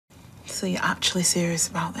So you're actually serious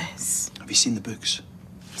about this? Have you seen the books?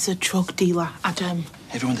 He's a drug dealer, Adam.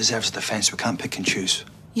 Everyone deserves a defence. We can't pick and choose.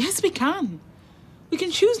 Yes, we can. We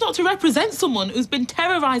can choose not to represent someone who's been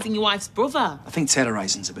terrorising your wife's brother. I think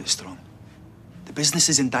terrorising's a bit strong. The business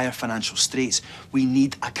is in dire financial straits. We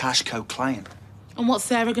need a cash cow client. And what's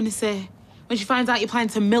Sarah going to say when she finds out you're planning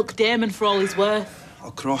to milk Damon for all he's worth?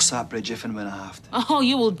 I'll cross that bridge if and when I have to. Oh,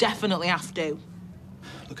 you will definitely have to.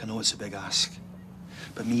 Look, I know it's a big ask,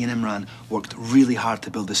 but me and Imran worked really hard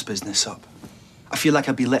to build this business up. I feel like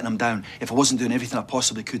I'd be letting him down if I wasn't doing everything I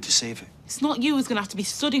possibly could to save it. It's not you who's going to have to be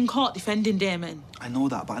stood in court defending Damon. I know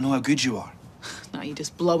that, but I know how good you are. Now you're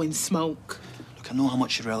just blowing smoke. Look, I know how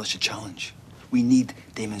much you relish a challenge. We need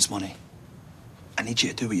Damon's money. I need you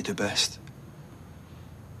to do what you do best.